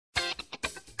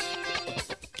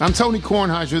I'm Tony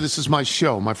Kornheiser. This is my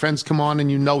show. My friends come on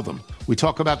and you know them. We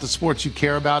talk about the sports you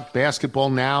care about, basketball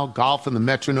now, golf, and the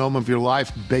metronome of your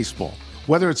life, baseball.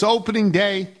 Whether it's opening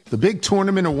day, the big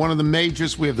tournament, or one of the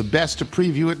majors, we have the best to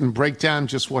preview it and break down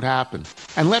just what happened.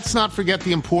 And let's not forget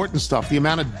the important stuff, the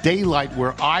amount of daylight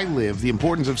where I live, the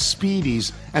importance of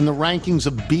Speedies, and the rankings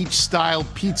of beach-style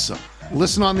pizza.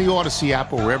 Listen on the Odyssey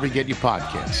app or wherever you get your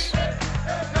podcasts.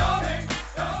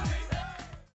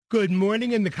 Good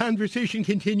morning, and the conversation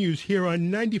continues here on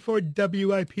 94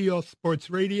 WIP All Sports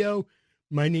Radio.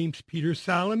 My name's Peter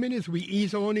Solomon as we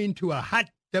ease on into a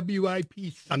hot WIP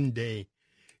Sunday.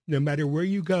 No matter where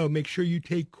you go, make sure you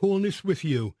take coolness with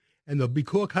you, and there'll be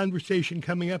cool conversation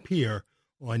coming up here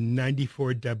on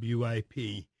 94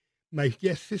 WIP. My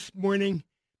guest this morning,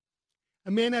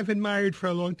 a man I've admired for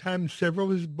a long time.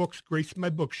 Several of his books grace my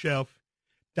bookshelf.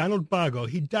 Donald Bogle.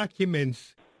 He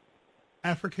documents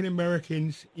African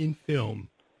Americans in film,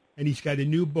 and he's got a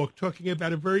new book talking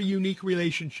about a very unique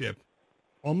relationship,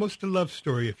 almost a love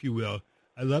story, if you will,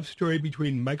 a love story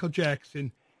between Michael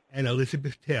Jackson and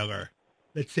Elizabeth Taylor.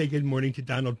 Let's say good morning to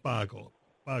Donald Bogle.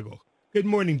 Good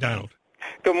morning, Donald.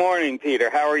 Good morning,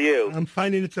 Peter. How are you? I'm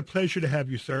fine, and it's a pleasure to have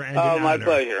you, sir. And oh, an my honor.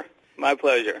 pleasure. My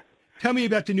pleasure. Tell me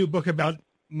about the new book about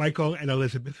Michael and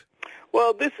Elizabeth.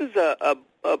 Well, this is a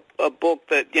book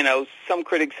that, some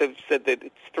critics have said that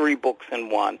it's 3 books in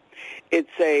one. It's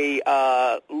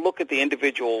a look at the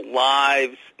individual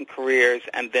lives and careers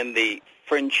and then the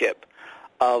friendship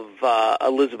of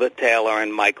Elizabeth Taylor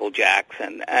and Michael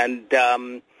Jackson. And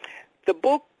the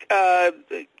book,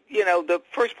 the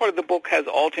first part of the book has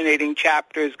alternating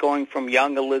chapters going from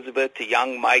young Elizabeth to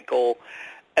young Michael,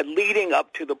 leading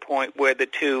up to the point where the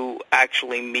two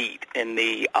actually meet in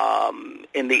the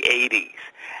 80s,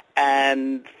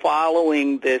 and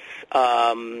following this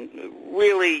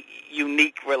really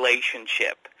unique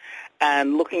relationship,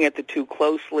 and looking at the two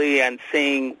closely and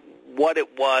seeing what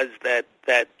it was that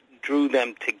drew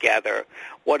them together,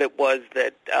 what it was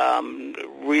that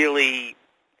really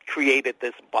created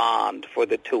this bond for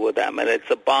the two of them. And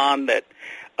it's a bond that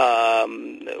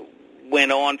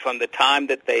went on from the time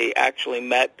that they actually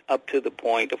met up to the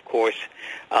point, of course,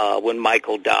 when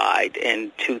Michael died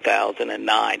in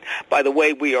 2009. By the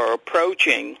way, we are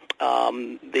approaching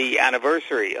the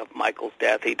anniversary of Michael's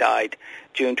death. He died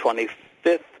June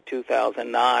 25th,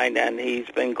 2009, and he's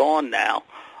been gone now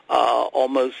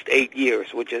almost 8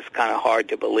 years, which is kind of hard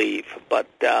to believe. But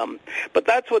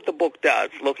that's what the book does,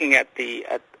 looking at the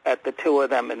two of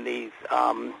them and these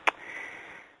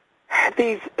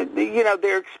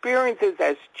their experiences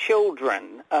as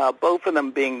children, both of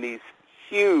them being these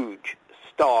huge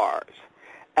stars,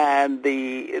 and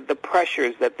the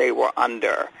pressures that they were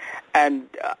under. And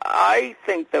I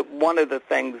think that one of the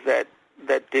things that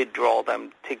did draw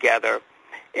them together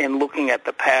in looking at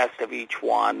the past of each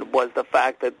one was the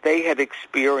fact that they had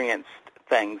experienced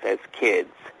things as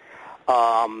kids,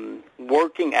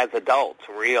 working as adults,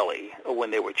 really,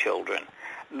 when they were children,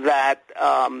 that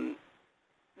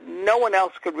no one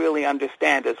else could really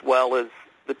understand as well as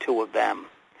the two of them.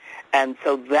 And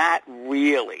so that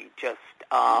really just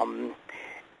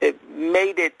it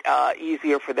made it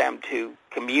easier for them to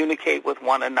communicate with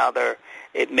one another.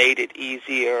 It made it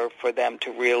easier for them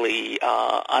to really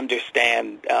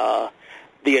understand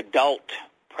the adult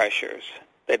pressures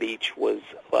that each was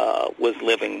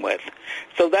living with.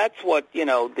 So that's what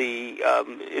that's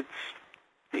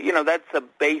the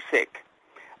basic.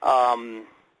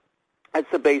 That's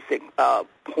the basic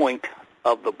point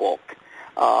of the book,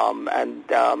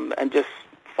 and just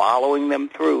following them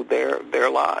through their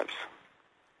lives.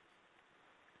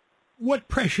 What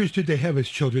pressures did they have as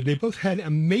children? They both had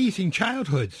amazing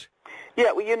childhoods.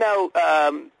 Yeah,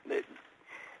 well,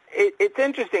 it's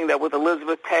interesting that with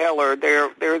Elizabeth Taylor,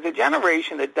 there is a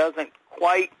generation that doesn't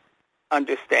quite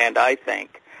understand, I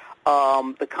think,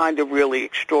 the kind of really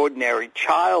extraordinary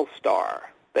child star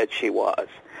that she was.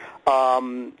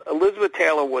 Elizabeth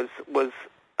Taylor was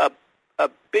a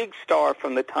big star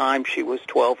from the time she was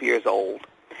 12 years old,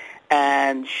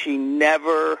 and she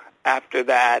never, after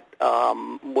that,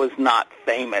 was not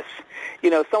famous.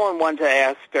 Someone once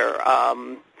asked her,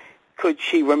 could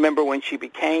she remember when she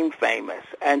became famous,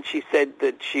 and she said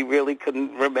that she really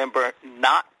couldn't remember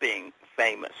not being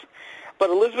famous. But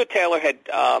Elizabeth Taylor had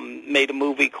made a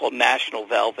movie called National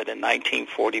Velvet in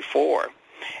 1944.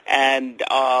 And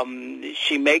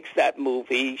she makes that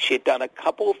movie. She had done a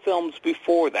couple of films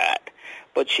before that,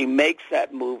 but she makes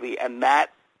that movie, and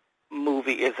that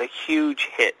movie is a huge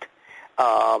hit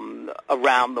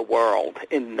around the world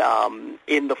in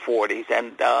the 40s.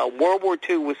 And World War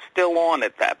II was still on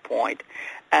at that point,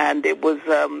 and it was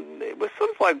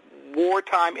sort of like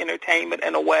wartime entertainment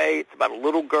in a way. It's about a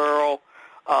little girl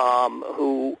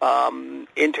who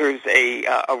enters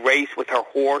a race with her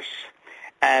horse,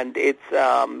 and it's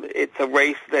a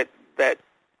race that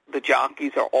the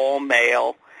jockeys are all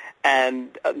male,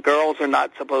 and girls are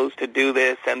not supposed to do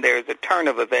this. And there's a turn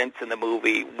of events in the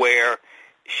movie where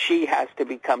she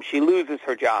loses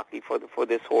her jockey for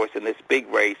this horse in this big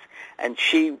race, and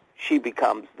she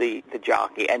becomes the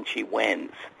jockey, and she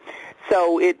wins.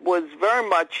 So it was very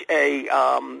much a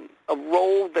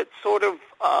role that sort of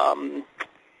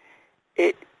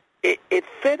it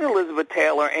fit Elizabeth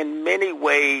Taylor in many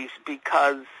ways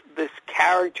because this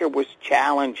character was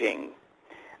challenging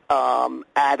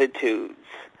attitudes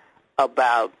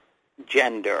about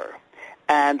gender.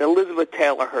 And Elizabeth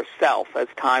Taylor herself, as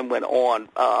time went on,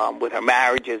 with her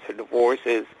marriages, her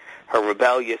divorces, her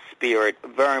rebellious spirit,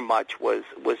 very much was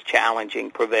challenging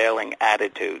prevailing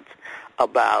attitudes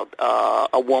about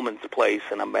a woman's place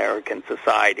in American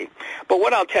society. But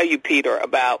what I'll tell you, Peter,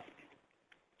 about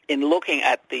in looking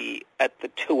at the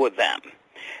two of them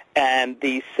and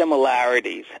the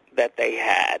similarities that they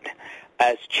had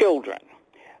as children,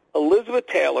 Elizabeth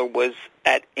Taylor was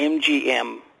at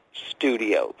MGM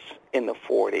Studios in the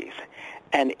 40s,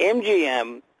 and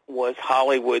MGM was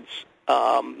Hollywood's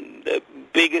the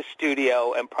biggest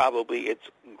studio and probably its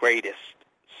greatest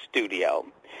studio.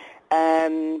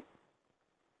 And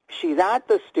she's at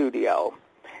the studio,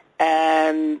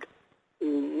 and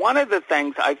one of the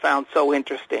things I found so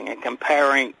interesting in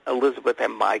comparing Elizabeth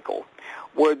and Michael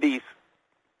were these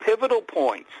pivotal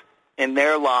points in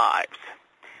their lives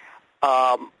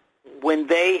when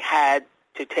they had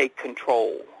to take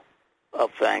control of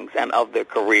things and of their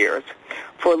careers.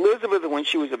 For Elizabeth, when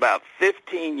she was about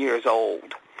 15 years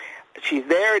old, she's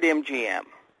there at MGM.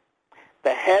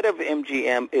 The head of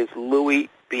MGM is Louis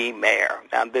B. Mayer.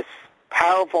 Now, this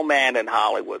powerful man in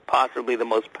Hollywood, possibly the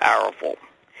most powerful.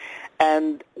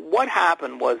 And what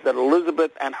happened was that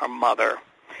Elizabeth and her mother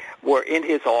were in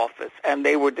his office, and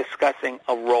they were discussing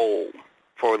a role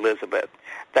for Elizabeth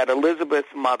that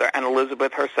Elizabeth's mother and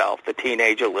Elizabeth herself, the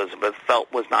teenage Elizabeth,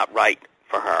 felt was not right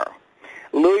for her.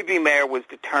 Louis B. Mayer was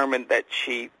determined that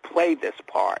she played this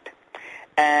part.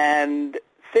 And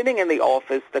sitting in the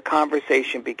office, the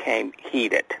conversation became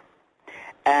heated.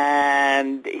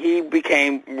 And he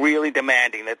became really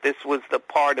demanding that this was the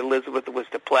part Elizabeth was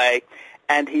to play.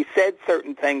 And he said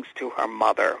certain things to her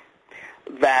mother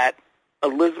that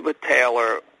Elizabeth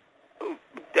Taylor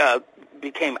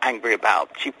became angry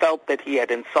about. She felt that he had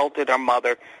insulted her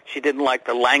mother. She didn't like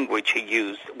the language he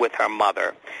used with her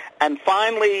mother. And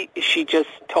finally, she just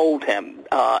told him,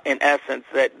 in essence,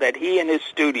 that he and his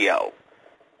studio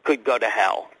could go to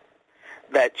hell,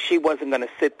 that she wasn't going to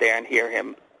sit there and hear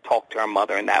him talk to her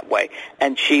mother in that way.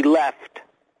 And she left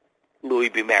Louis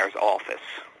B. Mayer's office.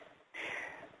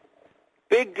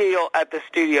 Big Deal at the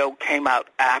studio came out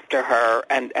after her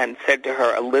and said to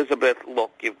her, Elizabeth,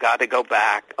 look, you've got to go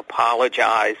back,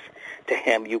 apologize to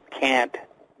him. You can't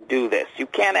do this. You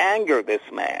can't anger this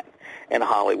man in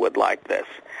Hollywood like this.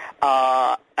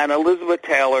 And Elizabeth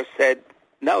Taylor said,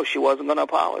 no, she wasn't going to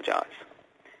apologize,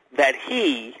 that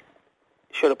he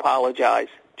should apologize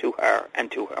to her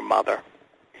and to her mother.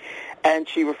 And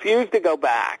she refused to go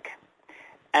back.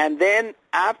 And then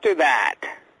after that,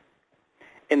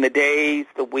 in the days,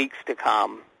 the weeks to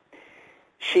come,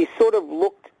 she sort of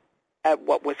looked at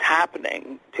what was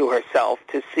happening to herself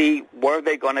to see, were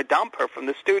they going to dump her from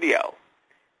the studio?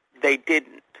 They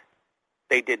didn't.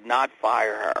 They did not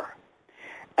fire her.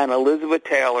 And Elizabeth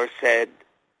Taylor said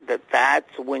that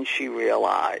that's when she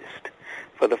realized,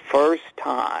 for the first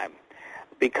time,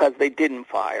 because they didn't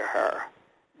fire her,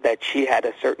 that she had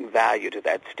a certain value to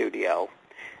that studio,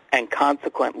 and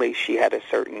consequently she had a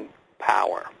certain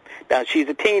power. Now, she's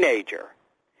a teenager,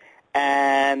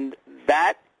 and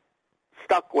that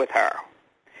stuck with her.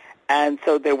 And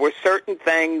so there were certain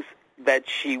things that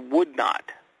she would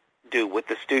not do with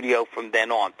the studio from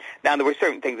then on. Now, there were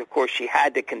certain things, of course, she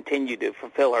had to continue to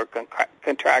fulfill her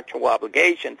contractual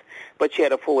obligations, but she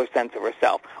had a fuller sense of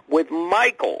herself. With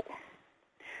Michael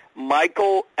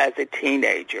as a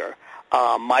teenager,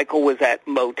 Michael was at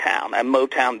Motown, and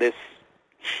Motown, this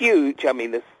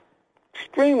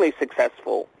extremely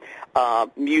successful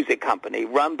music company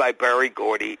run by Berry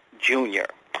Gordy Jr.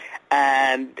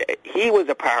 And he was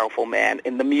a powerful man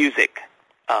in the music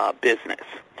business.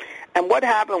 And what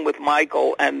happened with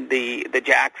Michael and the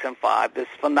Jackson 5, this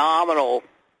phenomenal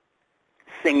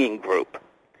singing group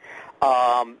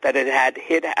that had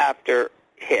hit after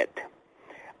hit,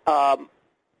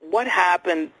 what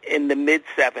happened in the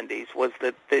mid-'70s was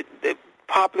that the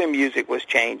popular music was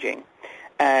changing,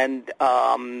 and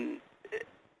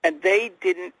they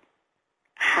didn't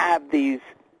have these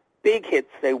big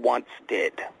hits they once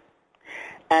did.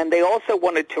 And they also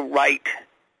wanted to write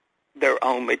their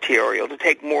own material, to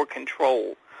take more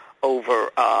control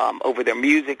over their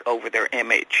music, over their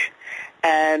image.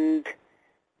 And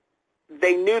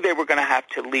they knew they were going to have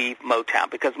to leave Motown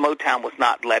because Motown was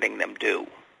not letting them do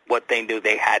what they knew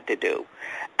they had to do.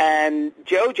 And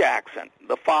Joe Jackson,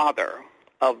 the father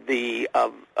of they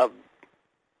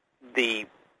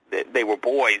were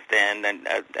boys then,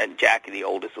 and Jackie, the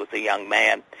oldest, was a young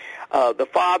man, the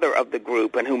father of the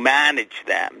group and who managed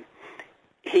them,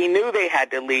 he knew they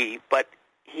had to leave, but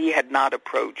he had not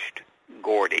approached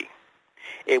Gordy.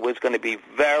 It was going to be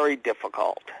very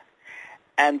difficult.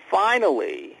 And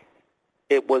finally,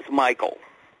 it was Michael,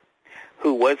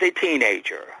 who was a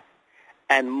teenager,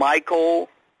 and Michael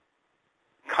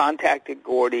contacted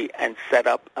Gordy and set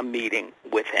up a meeting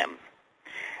with him.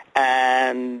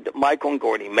 And Michael and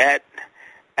Gordy met,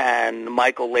 and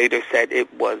Michael later said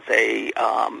it was a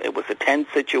tense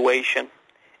situation.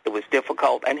 It was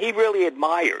difficult, and he really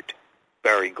admired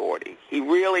Berry Gordy. He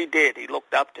really did. He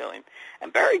looked up to him.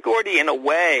 And Berry Gordy, in a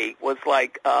way, was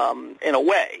like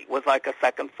a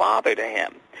second father to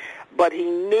him. But he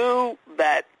knew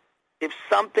that if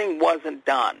something wasn't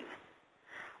done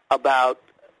about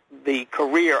the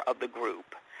career of the group,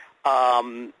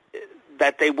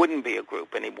 that they wouldn't be a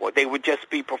group anymore. They would just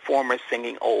be performers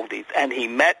singing oldies. And he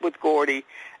met with Gordy,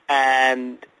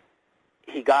 and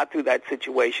he got through that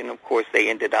situation. Of course, they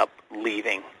ended up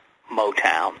leaving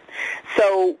Motown.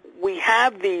 So we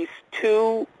have these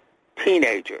two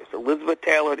teenagers, Elizabeth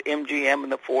Taylor at MGM in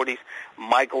the 40s,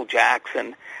 Michael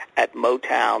Jackson at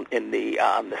Motown in the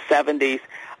 70s,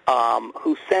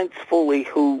 who sense fully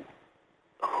who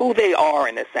they are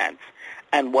in a sense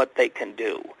and what they can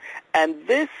do. And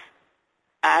this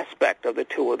aspect of the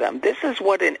two of them, this is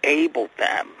what enabled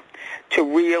them to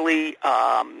really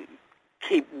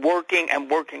keep working and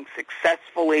working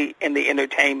successfully in the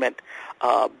entertainment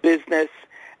business.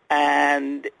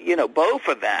 And, you know, both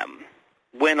of them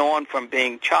went on from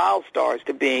being child stars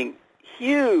to being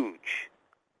huge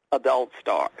adult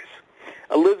stars.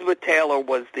 Elizabeth Taylor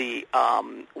was the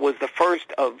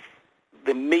first of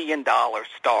the $1 million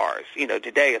stars. You know,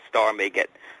 today a star may get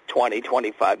 $20,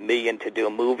 $25 million to do a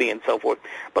movie and so forth.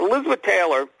 But Elizabeth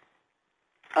Taylor,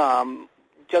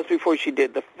 just before she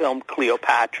did the film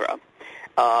Cleopatra,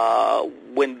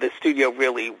 when the studio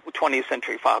really, 20th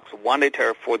Century Fox, wanted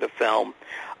her for the film,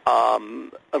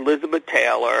 Elizabeth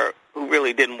Taylor, who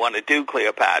really didn't want to do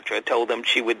Cleopatra, told them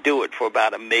she would do it for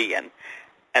about $1 million,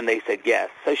 and they said yes.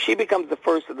 So she becomes the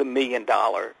first of the $1 million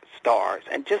stars,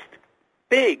 and just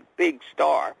big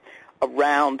star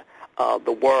around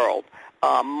the world.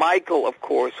 Michael, of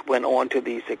course, went on to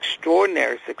these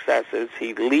extraordinary successes.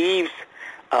 He leaves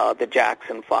the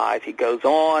Jackson 5. He goes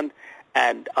on,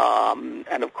 and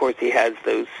of course he has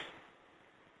those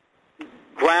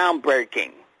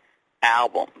groundbreaking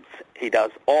albums. He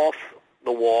does Off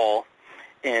the Wall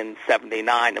in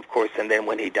 79, of course, and then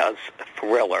when he does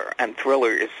Thriller. And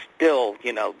Thriller is still,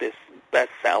 you know, this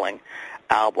best-selling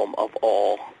album of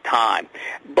all time.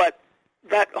 But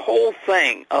that whole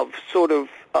thing of sort of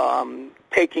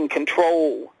taking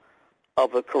control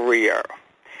of a career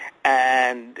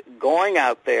and going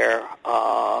out there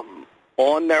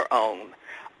on their own,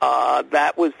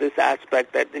 that was this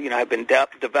aspect that, you know, had been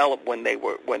developed when they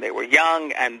were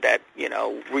young, and that, you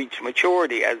know, reached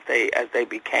maturity as they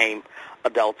became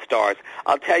adult stars.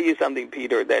 I'll tell you something,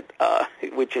 Peter, that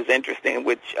which is interesting,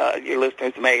 which your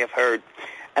listeners may have heard,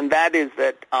 and that is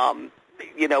that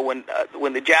you know, when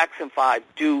the Jackson 5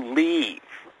 do leave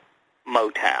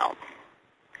Motown,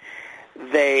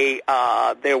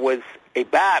 there was a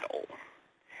battle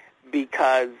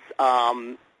because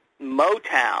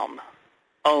Motown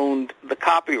owned the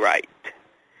copyright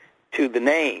to the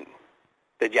name,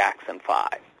 the Jackson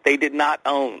 5. They did not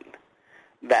own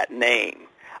that name.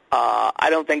 I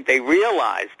don't think they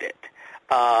realized it,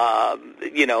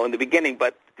 you know, in the beginning,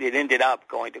 but it ended up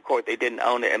going to court. They didn't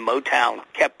own it, and Motown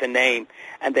kept the name.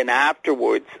 And then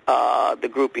afterwards, the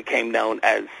group became known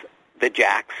as the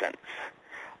Jacksons.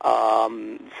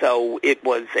 So it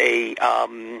was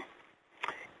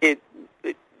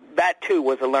that too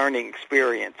was a learning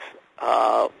experience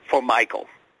for Michael.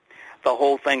 The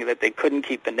whole thing that they couldn't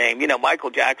keep the name. You know,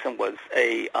 Michael Jackson was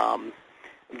a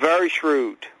very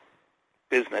shrewd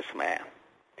businessman.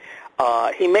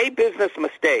 He made business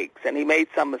mistakes, and he made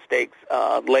some mistakes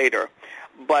later,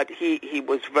 but he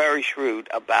was very shrewd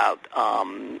about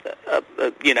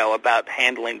you know, about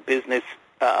handling business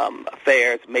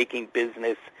affairs, making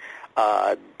business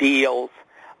deals.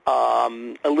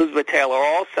 Elizabeth Taylor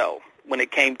also, when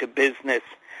it came to business,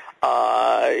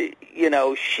 you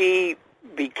know, she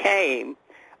became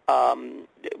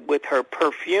with her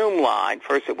perfume line.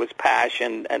 First it was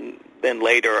Passion, and then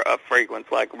later a fragrance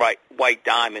like White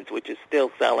Diamonds, which is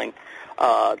still selling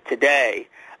today,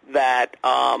 that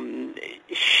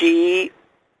she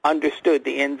understood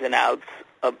the ins and outs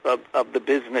of the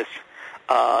business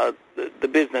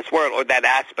world, or that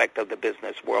aspect of the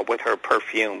business world, with her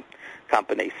perfume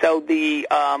company. So the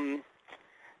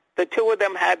two of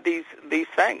them had these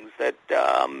things that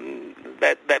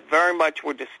very much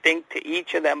were distinct to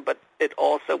each of them, but it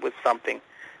also was something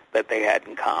that they had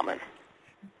in common.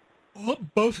 Well,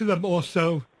 both of them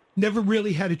also never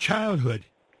really had a childhood,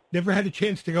 never had a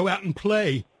chance to go out and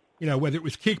play, whether it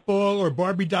was kickball or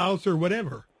Barbie dolls or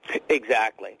whatever.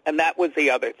 Exactly. And that was the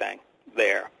other thing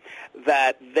there,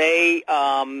 that they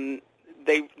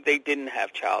didn't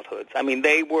have childhoods. I mean,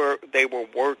 they were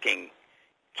working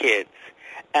kids,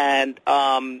 and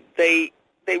they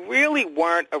really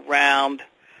weren't around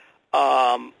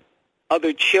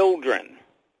other children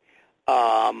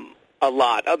a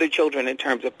lot. Other children in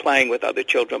terms of playing with other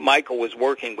children. Michael was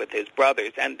working with his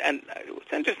brothers, and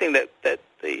it's interesting that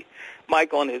the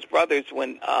Michael and his brothers,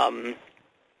 when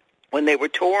they were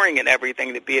touring and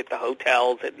everything, to be at the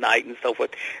hotels at night and so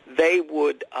forth, they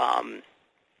would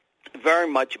very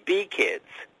much be kids,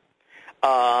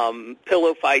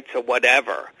 pillow fights or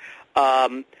whatever.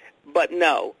 But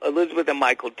no, Elizabeth and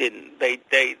Michael didn't. They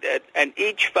and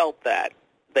each felt that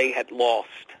they had lost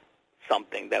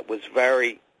something that was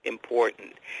very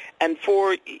important. And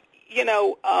for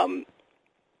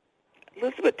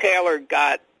Elizabeth Taylor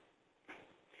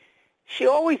she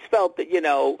always felt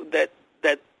that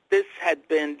that this had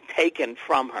been taken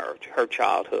from her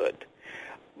childhood,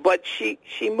 but she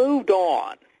moved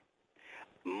on.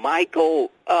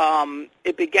 Michael,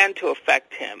 it began to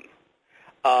affect him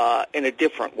in a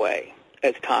different way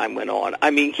as time went on. I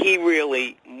mean, he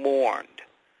really mourned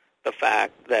the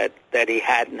fact that he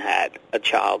hadn't had a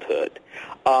childhood.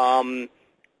 And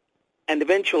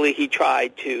eventually he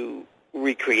tried to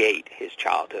recreate his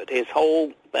childhood. His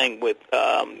whole thing with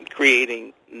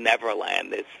creating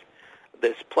Neverland,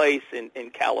 this place in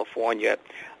California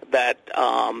that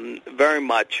very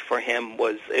much for him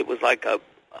was like a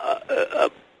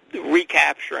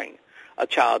recapturing a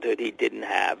childhood he didn't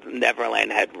have.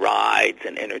 Neverland had rides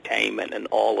and entertainment and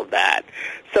all of that.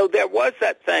 So there was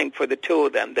that thing for the two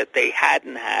of them, that they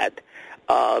hadn't had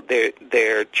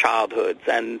their childhoods,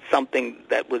 and something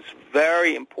that was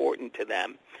very important to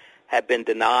them had been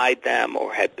denied them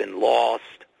or had been lost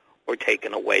or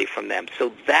taken away from them.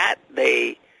 So that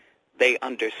they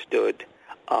understood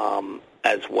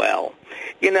as well.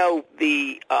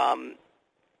 The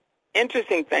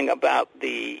interesting thing about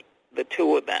the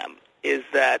two of them is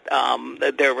that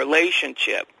their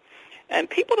relationship, and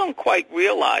people don't quite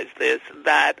realize this,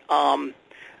 that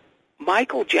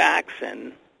Michael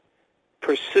Jackson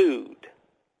pursued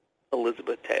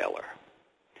Elizabeth Taylor.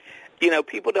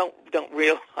 People don't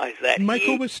realize that.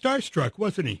 Michael was starstruck,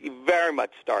 wasn't he? Very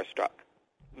much starstruck.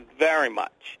 Very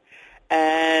much.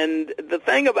 And the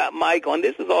thing about Michael, and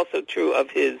this is also true of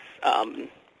his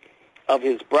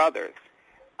brothers,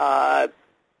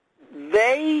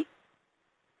 they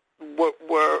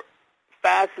were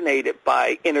fascinated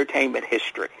by entertainment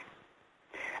history.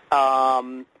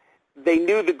 They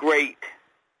knew the great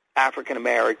African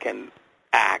American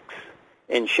acts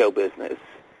in show business,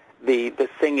 the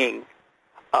singing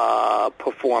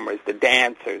performers, the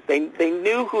dancers. They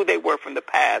knew who they were from the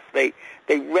past. They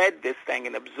read this thing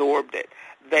and absorbed it.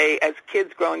 They, as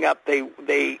kids growing up, they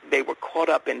were caught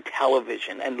up in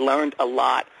television and learned a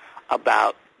lot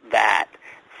about that.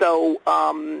 So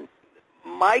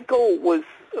Michael was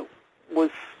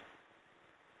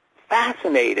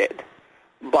fascinated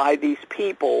by these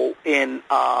people in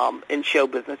show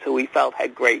business who he felt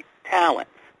had great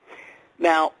talents.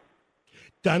 Now,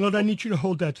 Donald, I need you to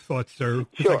hold that thought, sir,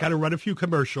 because Sure. I got to run a few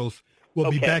commercials.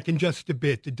 We'll be Okay. back in just a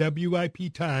bit. The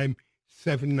WIP time,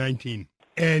 7:19.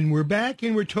 And we're back,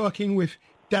 and we're talking with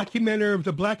documenter of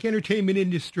the black entertainment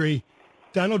industry,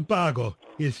 Donald Bogle.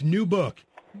 His new book,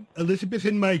 Elizabeth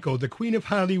and Michael, The Queen of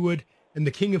Hollywood and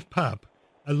the King of Pop,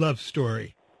 A Love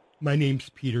Story. My name's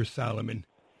Peter Solomon.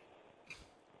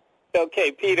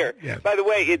 Okay, Peter. Yeah. By the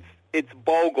way, it's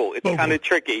Bogle. It's Bogle. kind of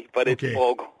tricky, but it's Okay.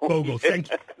 Bogle. Bogle. Thank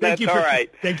That's you all for,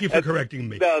 right. Thank you for correcting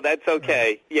me. No, that's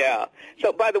okay. Yeah.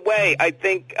 So, by the way, I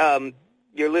think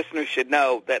your listeners should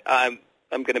know that I'm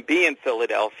going to be in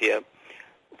Philadelphia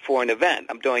for an event.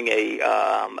 I'm doing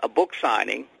a book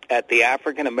signing at the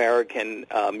African American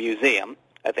Museum.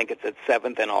 I think it's at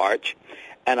 7th and Arch,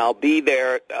 and I'll be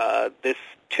there this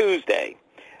Tuesday,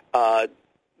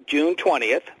 June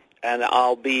 20th, and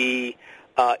I'll be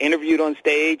interviewed on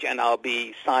stage, and I'll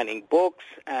be signing books.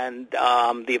 And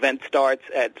the event starts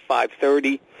at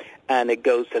 5:30, and it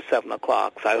goes to 7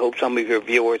 o'clock. So I hope some of your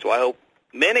viewers, well, I hope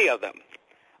many of them,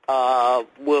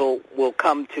 will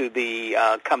come to the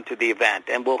event,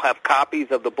 and we'll have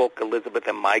copies of the book Elizabeth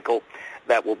and Michael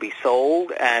that will be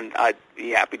sold, and I'd be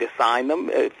happy to sign them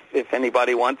if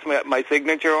anybody wants my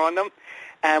signature on them.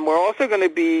 And we're also going to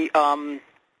be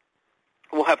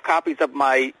we'll have copies of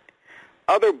my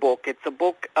other book. It's a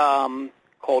book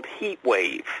called Heat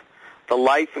Wave: The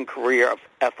Life and Career of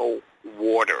Ethel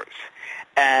Waters.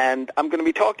 And I'm going to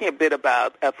be talking a bit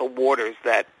about Ethel Waters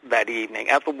that evening.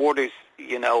 Ethel Waters,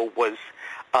 was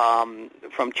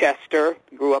from Chester,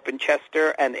 grew up in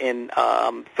Chester and in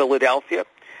Philadelphia.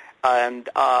 And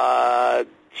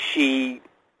she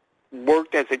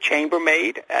worked as a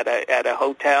chambermaid at a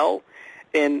hotel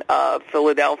in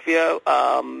Philadelphia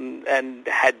and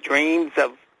had dreams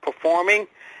of performing.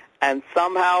 And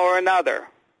somehow or another,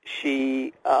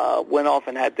 she went off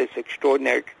and had this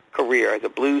extraordinary career as a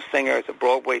blues singer, as a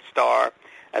Broadway star,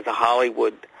 as a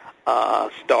Hollywood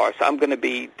star. So I'm going to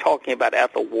be talking about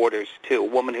Ethel Waters, too, a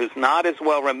woman who's not as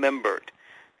well remembered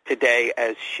today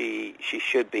as she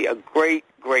should be. A great,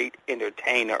 great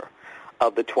entertainer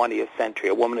of the 20th century,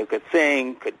 a woman who could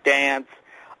sing, could dance,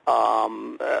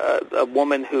 a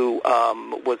woman who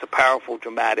was a powerful,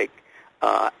 dramatic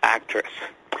actress.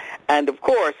 And, of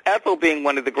course, Ethel being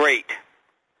one of the great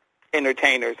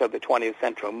entertainers of the 20th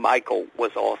century, Michael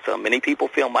was also. Many people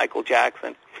feel Michael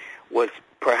Jackson was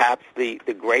perhaps the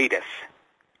greatest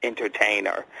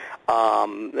entertainer.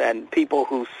 And people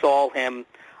who saw him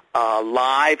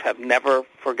live have never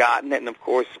forgotten it. And, of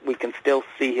course, we can still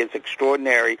see his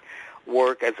extraordinary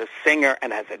work as a singer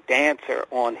and as a dancer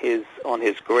on his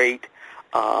great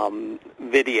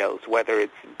videos, whether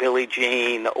it's Billie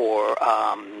Jean or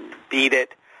Beat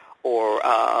It or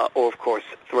of course,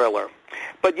 Thriller.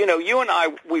 But, you and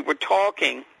I, we were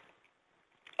talking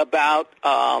about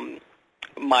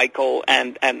Michael,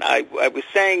 and I was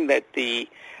saying that the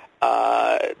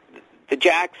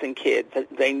Jackson kids,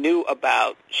 they knew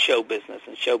about show business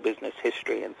and show business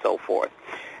history and so forth.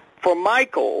 For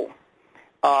Michael,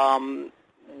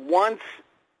 once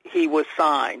he was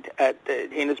signed,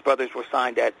 he and his brothers were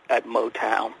signed at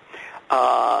Motown,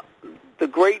 the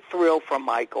great thrill for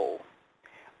Michael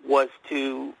was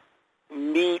to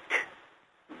meet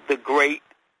the great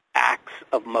acts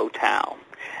of Motown.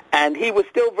 And he was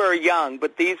still very young,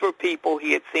 but these were people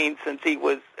he had seen since he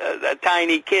was a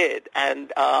tiny kid.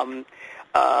 And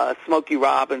Smokey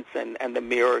Robinson and the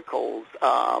Miracles,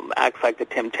 acts like the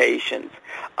Temptations,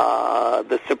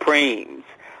 the Supremes,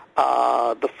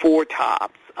 the Four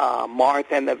Tops,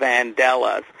 Martha and the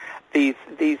Vandellas, these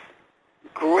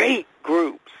great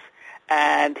groups.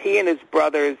 And he and his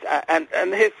brothers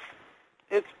and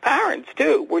his parents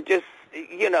too were just,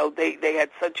 they had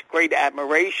such great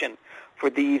admiration for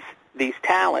these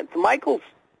talents. Michael's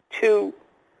two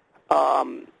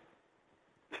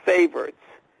favorites.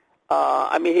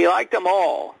 He liked them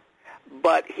all,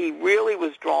 but he really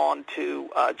was drawn to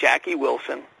Jackie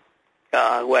Wilson,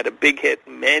 who had a big hit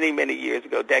many, many years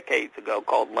ago, decades ago,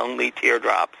 called Lonely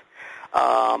Teardrops,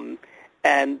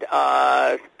 and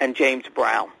James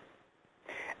Brown.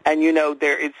 And,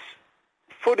 there is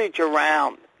footage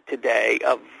around today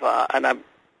of,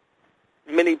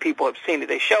 many people have seen it.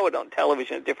 They show it on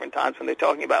television at different times when they're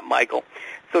talking about Michael,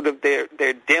 sort of their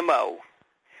demo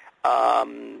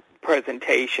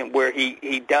presentation where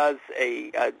he does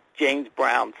a James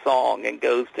Brown song and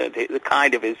goes to the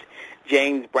kind of his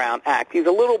James Brown act. He's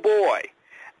a little boy,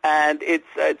 and it's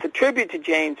a tribute to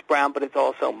James Brown, but it's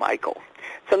also Michael.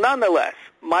 So nonetheless,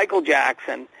 Michael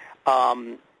Jackson,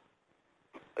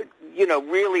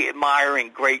 really admiring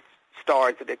great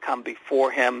stars that had come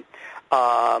before him.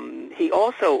 He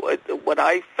also, what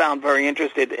I found very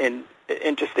interested in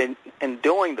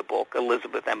doing the book,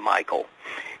 Elizabeth and Michael,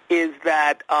 is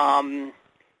that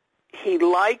he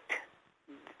liked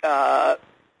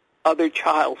other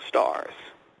child stars.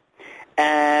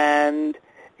 And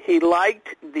he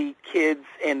liked the kids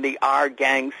in the Our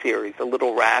Gang series, the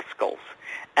Little Rascals.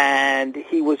 And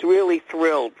he was really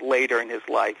thrilled later in his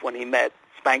life when he met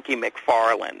Spanky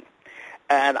McFarlane.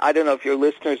 And I don't know if your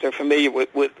listeners are familiar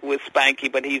with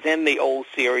Spanky, but he's in the old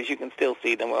series. You can still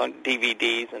see them on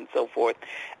DVDs and so forth.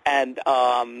 And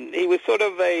he was sort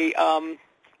of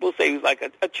we'll say he was like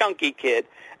a chunky kid.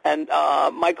 And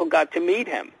Michael got to meet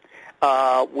him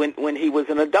when he was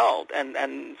an adult. And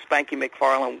Spanky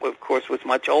McFarlane, of course, was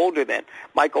much older then.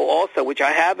 Michael also, which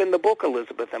I have in the book,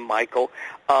 Elizabeth and Michael,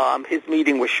 his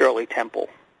meeting with Shirley Temple.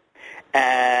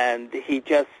 And he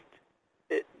just,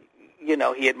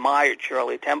 he admired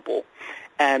Shirley Temple.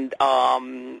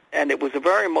 and it was a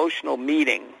very emotional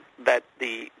meeting that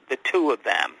the two of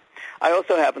them. I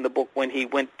also have in the book when he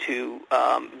went to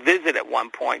visit at one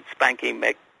point Spanky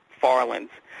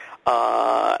McFarland's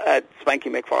at Spanky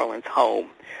McFarland's home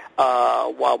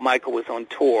while Michael was on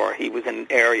tour. He was in an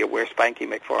area where Spanky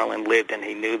McFarland lived, and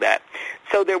he knew that.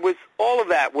 So there was all of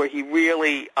that where he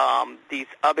really, these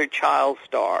other child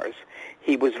stars,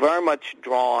 he was very much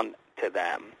drawn to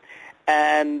them.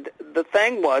 And the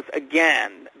thing was,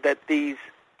 again, that these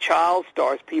child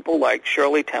stars, people like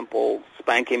Shirley Temple,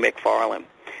 Spanky McFarland,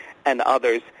 and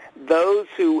others, those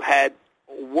who had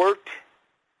worked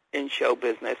in show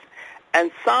business,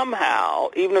 and somehow,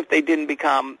 even if they didn't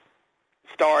become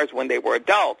stars when they were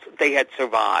adults, they had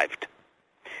survived.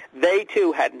 They,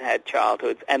 too, hadn't had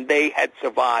childhoods, and they had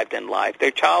survived in life.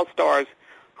 They're child stars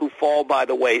who fall by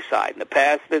the wayside. In the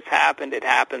past, this happened. It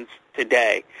happens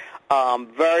today.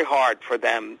 Very hard for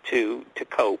them to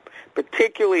cope,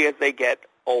 particularly as they get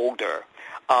older.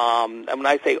 And when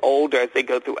I say older, as they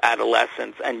go through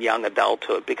adolescence and young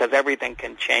adulthood, because everything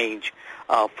can change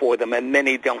for them, and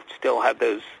many don't still have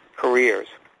those careers.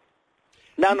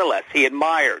 Nonetheless, he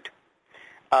admired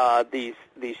these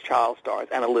child stars,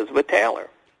 and Elizabeth Taylor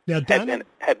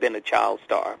had been a child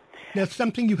star. Now,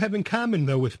 something you have in common,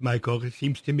 though, with Michael, it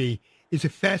seems to me, is a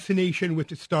fascination with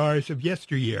the stars of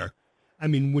yesteryear. I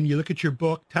mean, when you look at your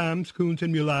book, Toms, Coons,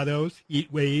 and Mulattoes,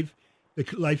 Heat Wave, The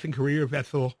Life and Career of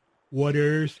Ethel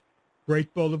Waters,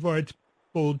 Bright Boulevards,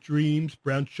 Bold Dreams,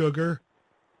 Brown Sugar.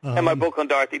 And my book on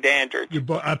Dorothy Dandridge.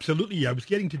 Absolutely. I was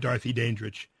getting to Dorothy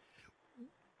Dandridge.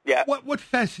 Yeah. What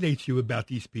fascinates you about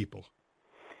these people?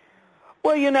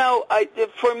 Well,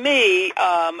 for me,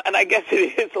 and I guess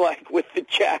it is like with the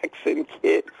Jackson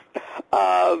kids,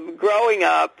 growing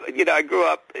up, I grew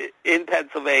up in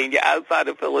Pennsylvania, outside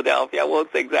of Philadelphia. I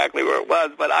won't say exactly where it was,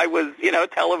 but I was, a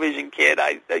television kid.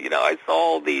 I saw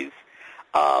all these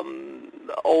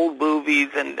old movies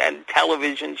and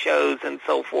television shows and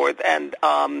so forth, and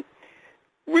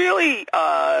really,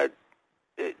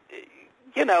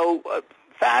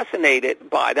 fascinated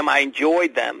by them. I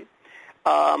enjoyed them.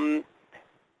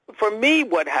 For me,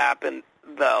 what happened,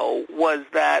 though, was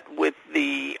that with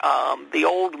the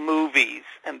old movies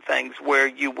and things where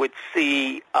you would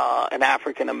see an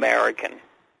African American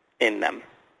in them,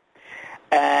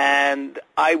 and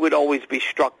I would always be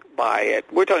struck by it.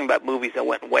 We're talking about movies that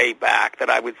went way back that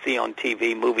I would see on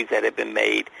TV, movies that had been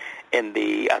made in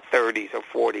the 30s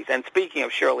or 40s. And speaking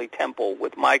of Shirley Temple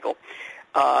with Michael,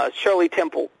 Shirley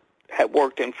Temple had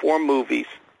worked in 4 movies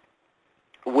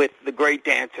with the great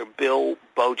dancer Bill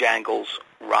Bojangles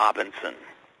Robinson.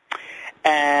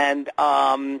 And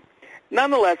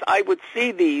nonetheless, I would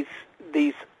see these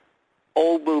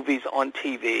old movies on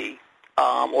TV,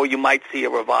 or you might see a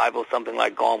revival, something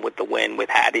like Gone with the Wind with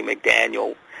Hattie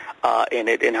McDaniel in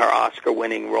it, in her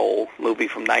Oscar-winning role, movie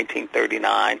from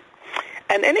 1939.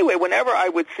 And anyway, whenever I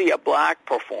would see a black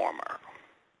performer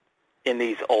in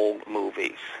these old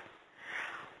movies,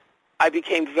 I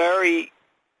became very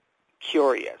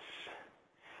curious.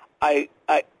 I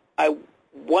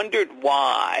wondered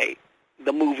why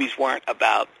the movies weren't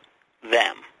about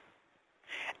them.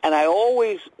 And I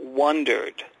always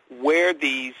wondered where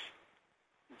these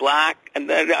black,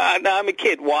 and I'm a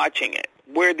kid watching it,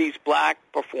 where these black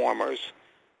performers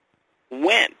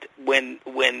went when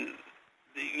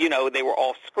they were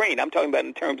off screen. I'm talking about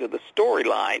in terms of the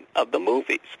storyline of the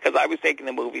movies, because I was taking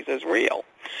the movies as real.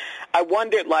 I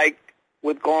wondered, like,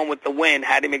 with Gone with the Wind,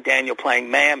 Hattie McDaniel playing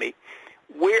Mammy,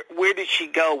 where did she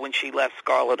go when she left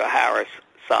Scarlett O'Hara's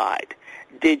side?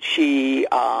 Did she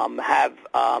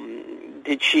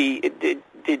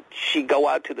did she go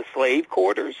out to the slave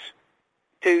quarters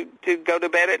to go to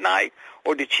bed at night,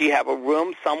 or did she have a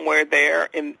room somewhere there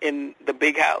in the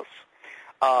big house?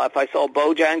 If I saw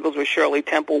Bojangles with Shirley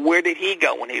Temple, where did he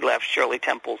go when he left Shirley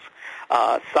Temple's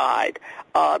side?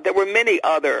 There were many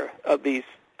other of these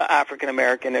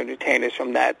African-American entertainers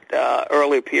from that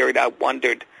earlier period I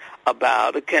wondered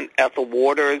about. Again, Ethel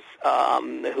Waters,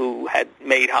 who had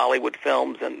made Hollywood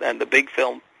films, and the big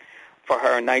film for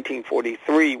her in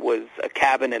 1943 was A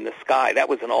Cabin in the Sky. That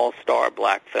was an all-star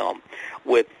black film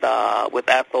with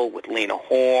Ethel, with Lena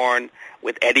Horne,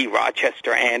 with Eddie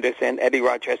Rochester Anderson. Eddie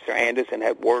Rochester Anderson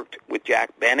had worked with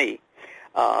Jack Benny,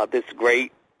 this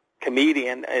great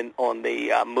comedian, on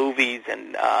the movies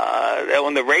and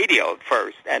on the radio at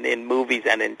first, and in movies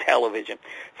and in television.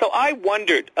 So I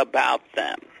wondered about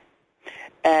them,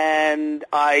 and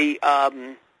I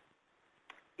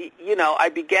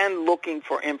began looking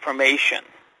for information,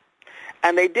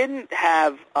 and they didn't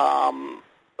have a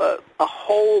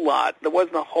whole lot. There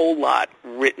wasn't a whole lot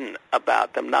written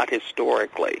about them, not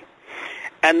historically.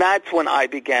 And that's when I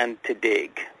began to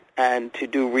dig and to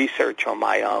do research on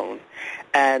my own,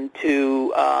 and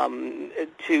to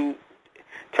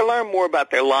learn more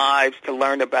about their lives, to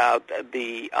learn about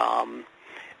the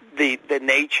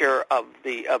nature of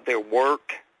their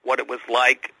work, what it was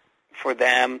like for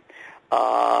them,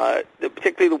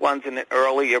 particularly the ones in an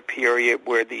earlier period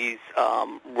where these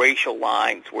racial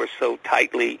lines were so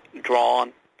tightly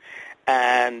drawn,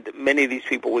 and many of these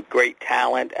people with great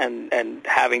talent and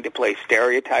having to play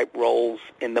stereotype roles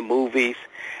in the movies,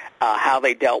 how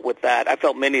they dealt with that. I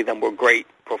felt many of them were great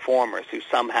performers who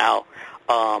somehow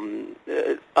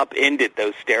upended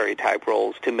those stereotype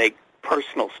roles to make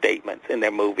personal statements in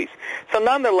their movies. So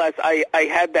nonetheless, I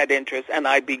had that interest, and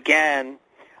I began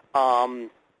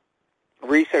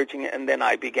researching it, and then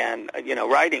I began,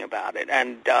 writing about it.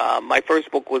 And my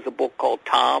first book was a book called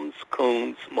Toms,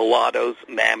 Coons, Mulattoes,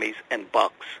 Mammies, and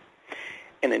Bucks,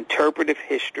 an interpretive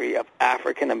history of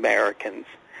African Americans,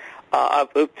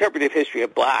 interpretive history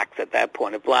of blacks at that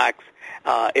point, of blacks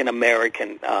in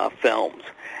American films.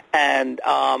 And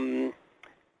Toms,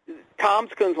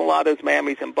 Coons, Mulattoes,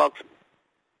 Mammies, and Bucks,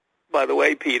 by the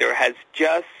way, Peter,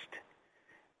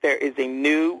 there is a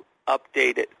new,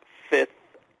 updated 5th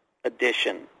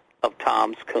edition of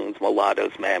Toms, Coons,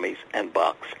 Mulattoes, Mammies, and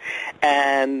Bucks.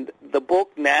 And the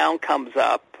book now comes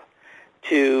up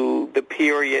to the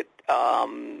period,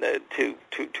 to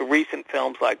recent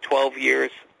films like 12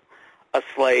 Years a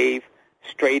Slave,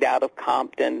 Straight Out of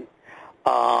Compton,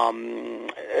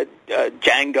 Django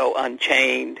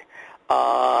Unchained,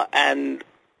 and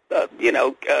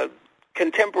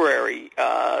contemporary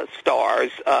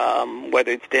stars,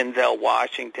 whether it's Denzel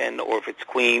Washington or if it's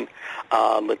Queen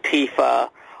Latifah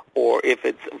or if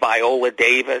it's Viola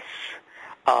Davis,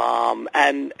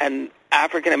 and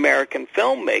African American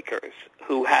filmmakers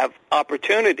who have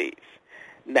opportunities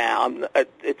now.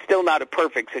 It's still not a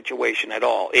perfect situation at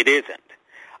all. It isn't.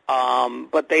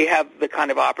 But they have the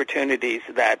kind of opportunities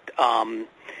that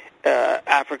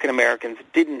African Americans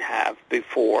didn't have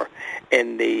before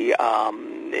in the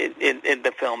in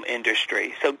the film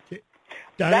industry. So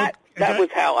that was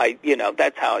how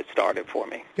that's how it started for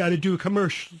me. Got to do a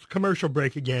commercial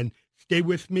break again. Stay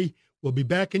with me. We'll be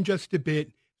back in just a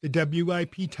bit. The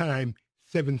WIP time,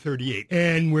 7:38.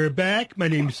 And we're back. My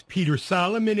name is Peter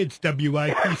Solomon. It's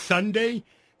WIP Sunday,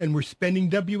 and we're spending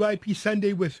WIP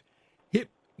Sunday with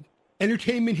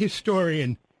entertainment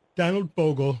historian Donald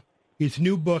Bogle. His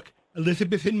new book,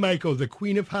 Elizabeth and Michael, The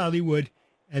Queen of Hollywood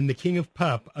and the King of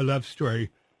Pop, A Love Story.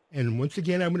 And once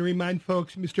again, I'm going to remind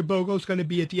folks, Mr. Bogle is going to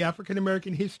be at the African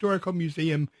American Historical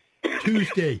Museum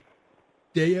Tuesday,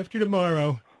 day after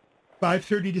tomorrow,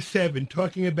 5:30 to 7,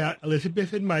 talking about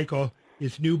Elizabeth and Michael,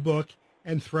 his new book,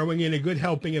 and throwing in a good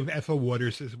helping of Ethel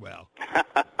Waters as well.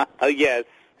 Yes.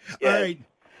 All right.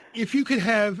 If you could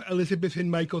have Elizabeth and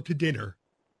Michael to dinner,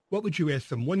 what would you ask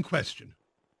them? One question.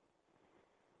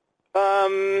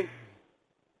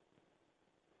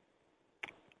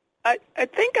 I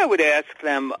think I would ask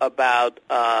them about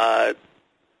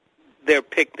their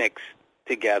picnics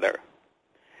together.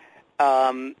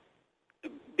 Because,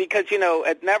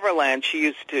 at Neverland, she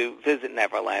used to visit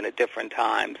Neverland at different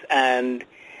times, and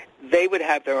they would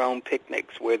have their own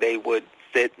picnics where they would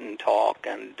sit and talk,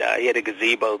 and he had a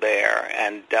gazebo there,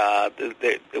 and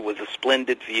it was a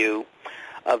splendid view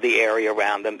of the area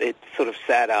around them. It sort of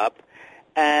sat up.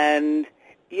 And,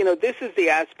 this is the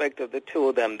aspect of the two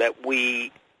of them that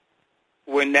we're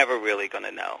never really going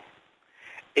to know,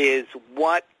 is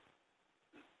what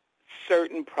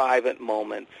certain private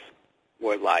moments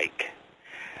were like.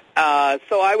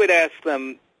 So I would ask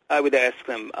them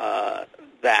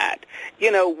that.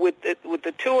 With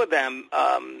the two of them,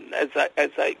 as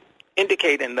I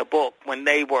indicate in the book, when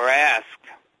they were asked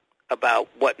about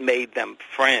what made them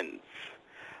friends,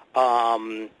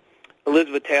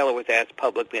 Elizabeth Taylor was asked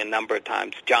publicly a number of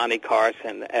times. Johnny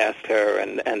Carson asked her,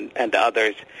 and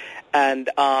others, and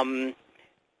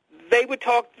they would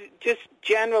talk just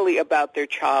generally about their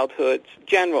childhoods,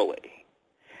 generally,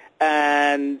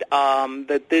 and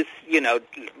that this,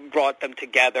 brought them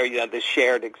together, this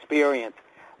shared experience.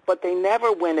 But they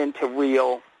never went into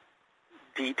real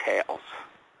details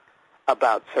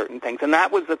about certain things, and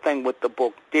that was the thing with the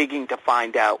book, digging to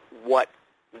find out what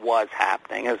was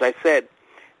happening. As I said,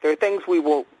 there are things we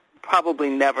will probably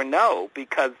never know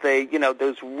because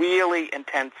those really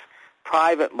intense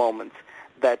private moments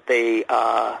that they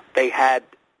had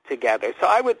together. So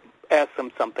I would ask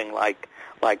them something like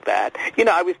that.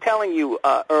 I was telling you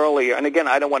earlier, and again,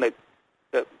 I don't want to.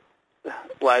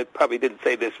 Well, I probably didn't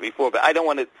say this before, but I don't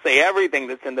want to say everything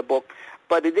that's in the book.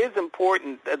 But it is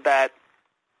important that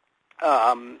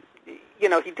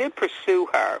he did pursue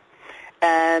her,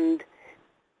 and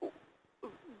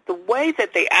the way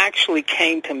that they actually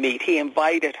came to meet, he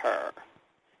invited her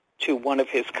to one of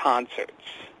his concerts.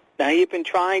 Now, he had been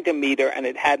trying to meet her, and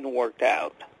it hadn't worked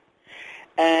out.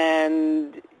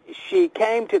 And she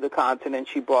came to the concert, and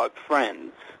she brought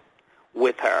friends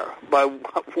with her. By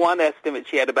one estimate,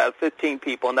 she had about 15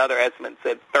 people. Another estimate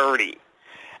said 30.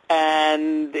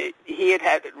 And he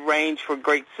had arranged for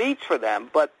great seats for them,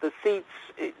 but the seats,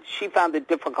 she found it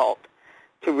difficult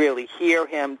to really hear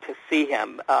him, to see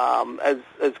him,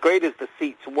 as great as the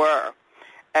seats were.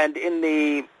 And in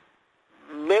the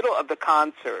middle of the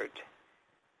concert,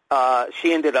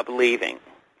 she ended up leaving.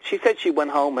 She said she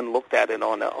went home and looked at it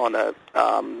on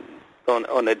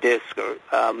a disc or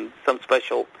some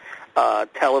special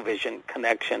television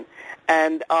connection,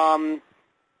 and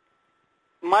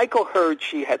Michael heard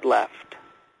she had left,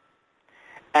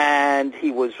 and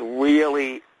he was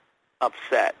really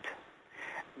upset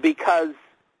because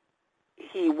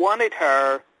he wanted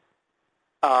her,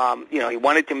 he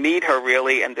wanted to meet her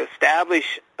really and to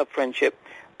establish a friendship,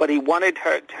 but he wanted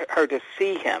her to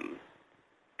see him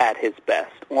at his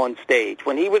best on stage.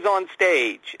 When he was on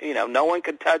stage, no one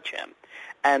could touch him.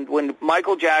 And when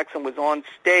Michael Jackson was on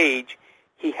stage,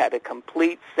 he had a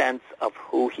complete sense of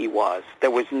who he was. There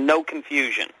was no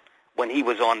confusion when he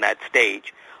was on that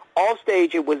stage. Off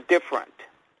stage, it was different.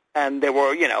 And there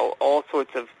were, all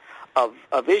sorts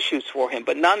of issues for him.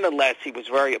 But nonetheless, he was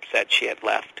very upset she had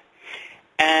left.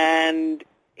 And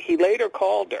he later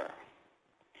called her.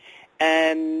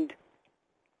 And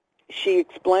she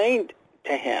explained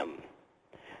to him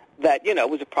that, it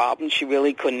was a problem. She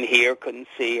really couldn't hear, couldn't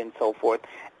see, and so forth.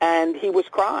 And he was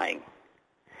crying.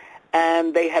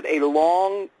 And they had a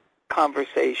long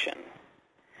conversation.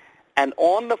 And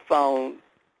on the phone,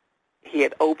 he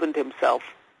had opened himself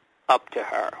up to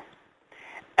her.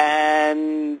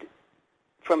 And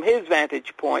from his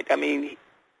vantage point,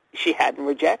 she hadn't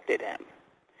rejected him.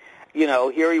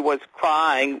 Here he was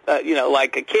crying,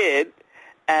 like a kid,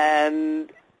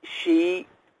 and she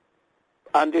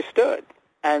understood.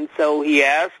 And so he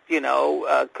asked,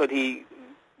 could he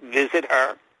visit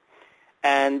her?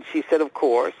 And she said, of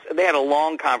course. They had a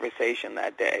long conversation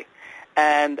that day.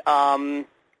 And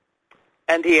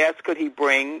he asked, could he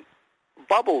bring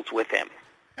Bubbles with him?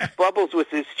 Bubbles was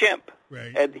his chimp.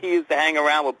 Right. And he used to hang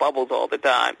around with Bubbles all the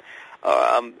time.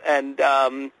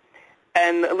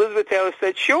 And Elizabeth Taylor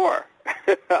said, sure.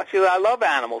 She said, I love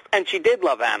animals. And she did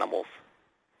love animals.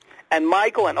 And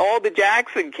Michael and all the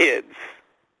Jackson kids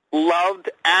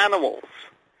loved animals.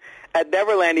 At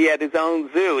Neverland, he had his own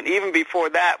zoo, and even before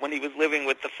that, when he was living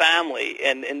with the family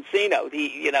in Encino,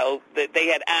 they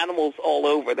had animals all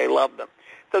over. They loved them.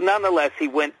 So nonetheless, he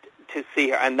went to see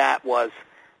her, and that was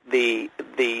the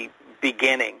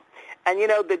beginning. And,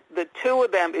 the two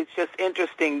of them, it's just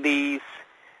interesting. They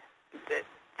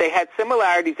had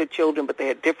similarities as children, but they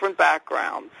had different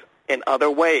backgrounds in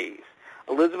other ways.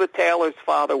 Elizabeth Taylor's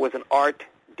father was an art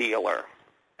dealer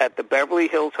at the Beverly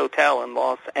Hills Hotel in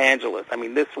Los Angeles.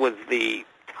 This was the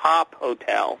top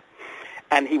hotel,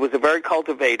 and he was a very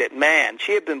cultivated man.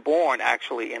 She had been born,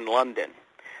 actually, in London.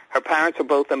 Her parents were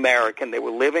both American. They were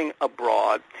living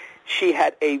abroad. She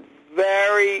had a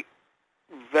very,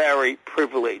 very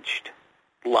privileged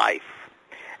life.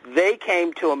 They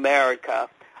came to America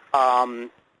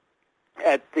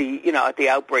at the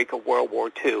outbreak of World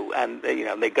War II, and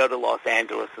they go to Los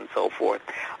Angeles and so forth.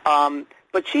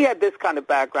 But she had this kind of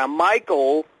background.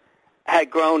 Michael had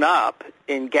grown up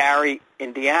in Gary,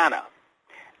 Indiana,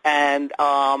 and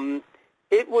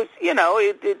it was,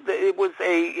 it was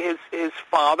his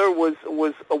father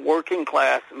was a working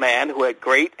class man who had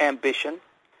great ambition,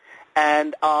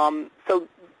 and so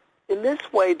in this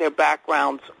way their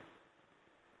backgrounds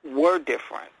were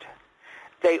different.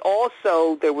 There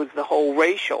was the whole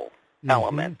racial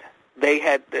element. They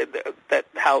had that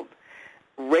how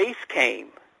race came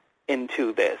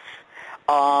into this.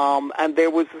 And there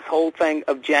was this whole thing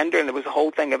of gender, and there was a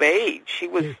whole thing of age. She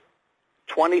was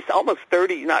 20, almost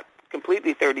 30, not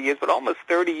completely 30 years, but almost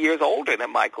 30 years older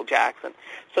than Michael Jackson.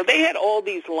 So they had all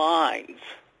these lines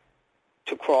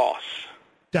to cross.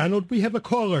 Donald, we have a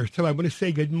caller, so I want to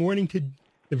say good morning to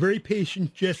the very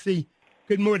patient Jesse.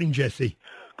 Good morning, Jesse.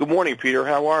 Good morning, Peter.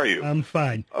 How are you? I'm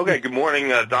fine. Okay, good morning,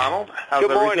 Donald. How's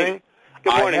good morning. Everything?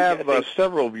 Good morning, I have Jesse.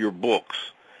 several of your books.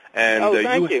 And,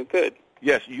 thank you. Good.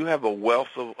 Yes, you have a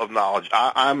wealth of knowledge.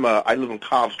 I live in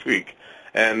Cobbs Creek,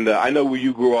 and I know where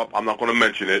you grew up. I'm not going to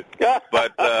mention it,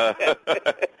 but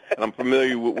and I'm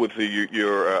familiar with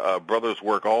your brother's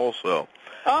work also.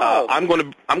 Oh. I'm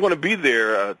going to be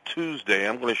there Tuesday.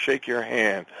 I'm going to shake your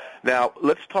hand. Now,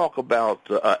 let's talk about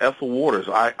Ethel Waters.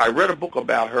 I read a book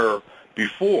about her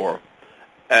before,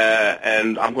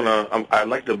 and I'd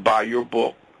like to buy your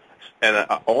book And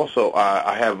also,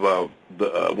 I have the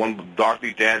one with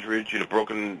Dorothy Dandridge,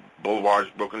 Broken Boulevards,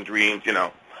 Broken Dreams,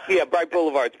 Yeah, Bright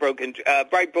Boulevard's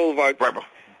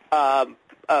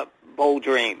Bold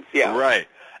Dreams, yeah. Right.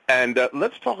 And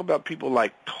let's talk about people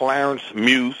like Clarence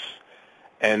Muse,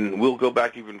 and we'll go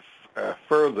back even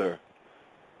further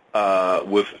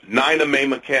with Nina Mae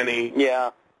McKinney.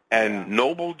 Yeah. And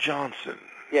Noble Johnson.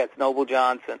 Yes, Noble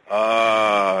Johnson.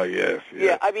 Yes.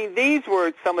 Yeah, I mean, these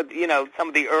were some of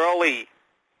the early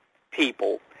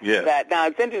people. Yeah. That now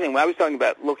it's interesting. When I was talking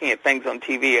about looking at things on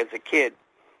TV as a kid,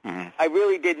 I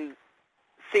really didn't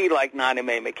see like Nina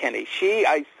Mae McKinney.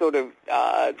 I sort of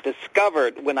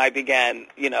discovered when I began,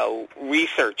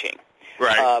 researching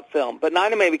film. But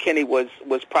Nina Mae McKinney was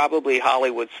probably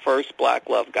Hollywood's first black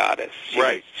love goddess.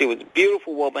 She was a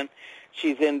beautiful woman.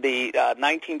 She's in the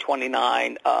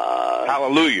 1929...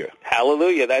 Hallelujah.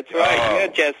 Hallelujah, that's right. Yeah,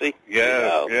 Jesse.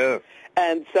 Yeah.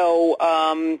 And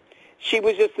so she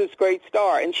was just this great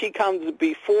star. And she comes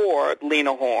before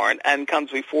Lena Horne and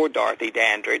comes before Dorothy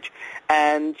Dandridge.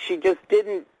 And she just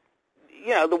didn't,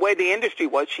 the way the industry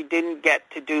was, she didn't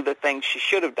get to do the things she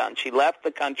should have done. She left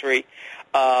the country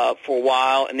for a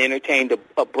while and entertained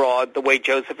abroad the way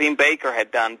Josephine Baker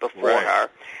had done before her.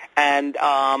 And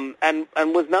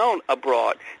was known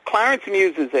abroad. Clarence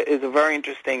Muse is a very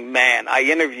interesting man. I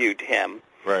interviewed him.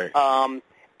 Right.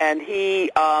 And he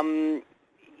was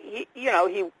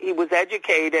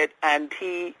educated, and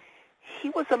he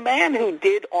was a man who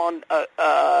did on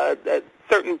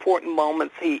certain important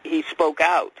moments. He spoke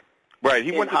out. Right.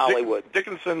 He went to Hollywood.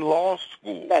 Dickinson Law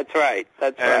School. That's right.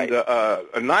 And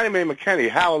Nina Mae McKinney,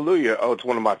 Hallelujah. Oh, it's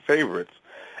one of my favorites.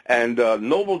 And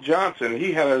Noble Johnson,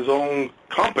 he had his own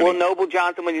company. Well, Noble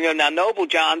Johnson, Noble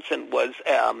Johnson was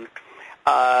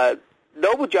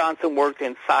Noble Johnson worked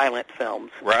in silent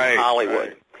films in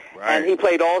Hollywood, right. And he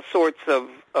played all sorts of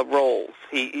roles.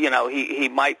 He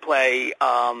might play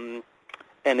an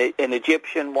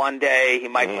Egyptian one day. He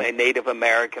might play a Native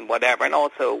American, whatever, and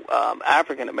also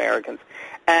African Americans.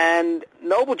 And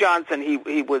Noble Johnson, he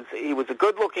was a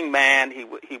good-looking man. He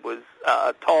was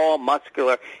tall,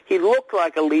 muscular. He looked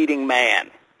like a leading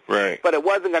man. Right. But it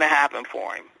wasn't going to happen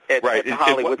for him at the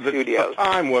Hollywood studios. The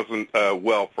time wasn't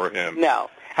well for him.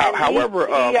 No. However,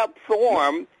 he helped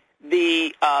form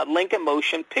the Lincoln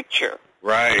Motion Picture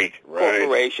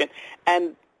Corporation,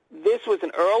 and this was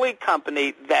an early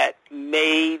company that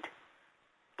made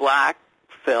black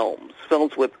films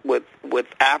with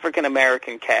African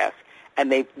American casts. And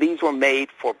these were made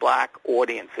for black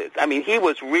audiences. I mean, he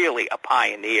was really a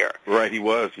pioneer. Right, he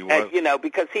was. And,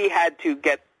 because he had to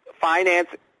get finance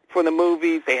for the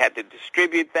movies, they had to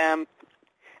distribute them,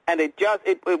 and it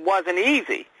wasn't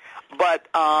easy. But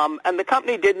and the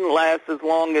company didn't last as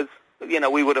long as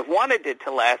we would have wanted it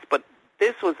to last. But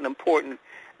this was an important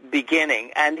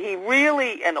beginning, and he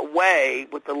really, in a way,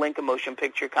 with the Lincoln Motion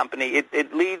Picture Company,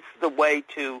 it leads the way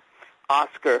to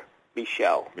Oscar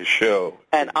Micheaux.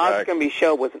 And exactly. Oscar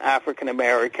Micheaux was an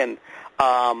African-American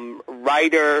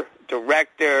writer,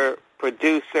 director,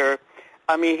 producer.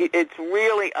 I mean, it's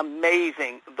really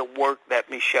amazing the work that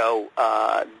Micheaux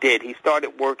did. He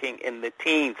started working in the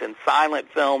teens in silent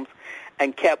films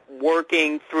and kept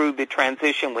working through the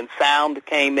transition when sound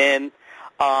came in.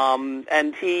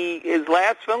 And his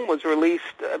last film was released,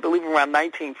 I believe, around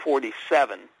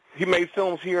 1947. He made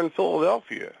films here in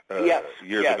Philadelphia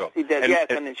years ago. He did.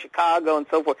 And in Chicago and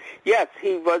so forth. Yes,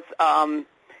 he was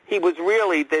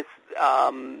really this.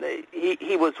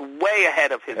 He was way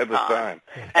ahead of his time.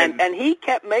 And he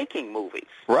kept making movies.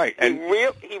 Right. And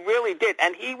he really did.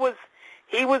 And he was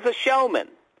a showman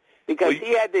because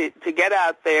he had to get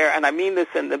out there, and I mean this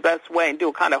in the best way, and do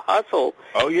a kind of hustle.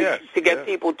 Oh yes. To get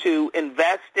people to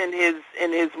invest in his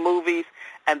movies,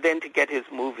 and then to get his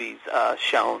movies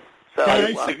shown. So,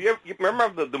 if you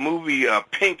remember the movie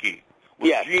Pinky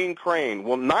with Gene Crane?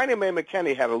 Well, Nina Mae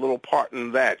McKinney had a little part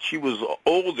in that. She was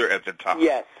older at the time.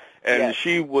 Yes. And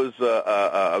she was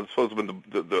supposed to have been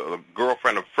the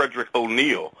girlfriend of Frederick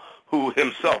O'Neill, who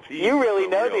himself... You really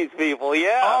know these people,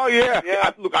 yeah. Oh,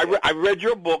 yeah. Look, I read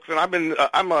your books, and I'm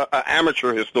an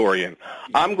amateur historian.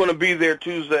 I'm going to be there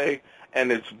Tuesday, and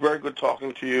it's very good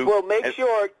talking to you. Well, make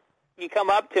sure you come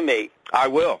up to me. I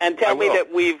will. And tell me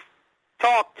that we've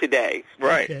talk today.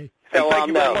 Right. Okay. So thank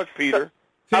you very much, Peter.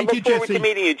 Thank I you, look forward Jesse. to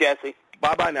meeting you, Jesse.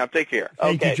 Bye-bye now. Take care.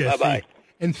 Thank you, Jesse. Bye-bye.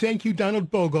 And thank you, Donald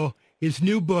Bogle. His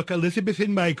new book, Elizabeth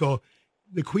and Michael,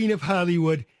 The Queen of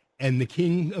Hollywood and the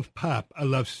King of Pop, A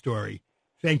Love Story.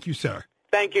 Thank you, sir.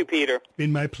 Thank you, Peter. It's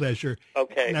been my pleasure.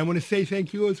 Okay. And I want to say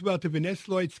thank you as well to Vanessa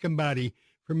Lloyd Scambati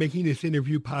for making this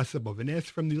interview possible.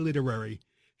 Vanessa from The Literary.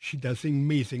 She does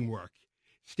amazing work.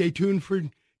 Stay tuned for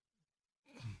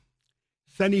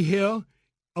Sonny Hill,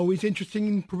 always interesting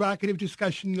and provocative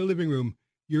discussion in the living room.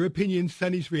 Your opinions,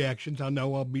 Sonny's reactions. I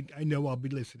know I'll be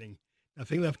listening.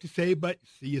 Nothing left to say, but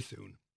see you soon.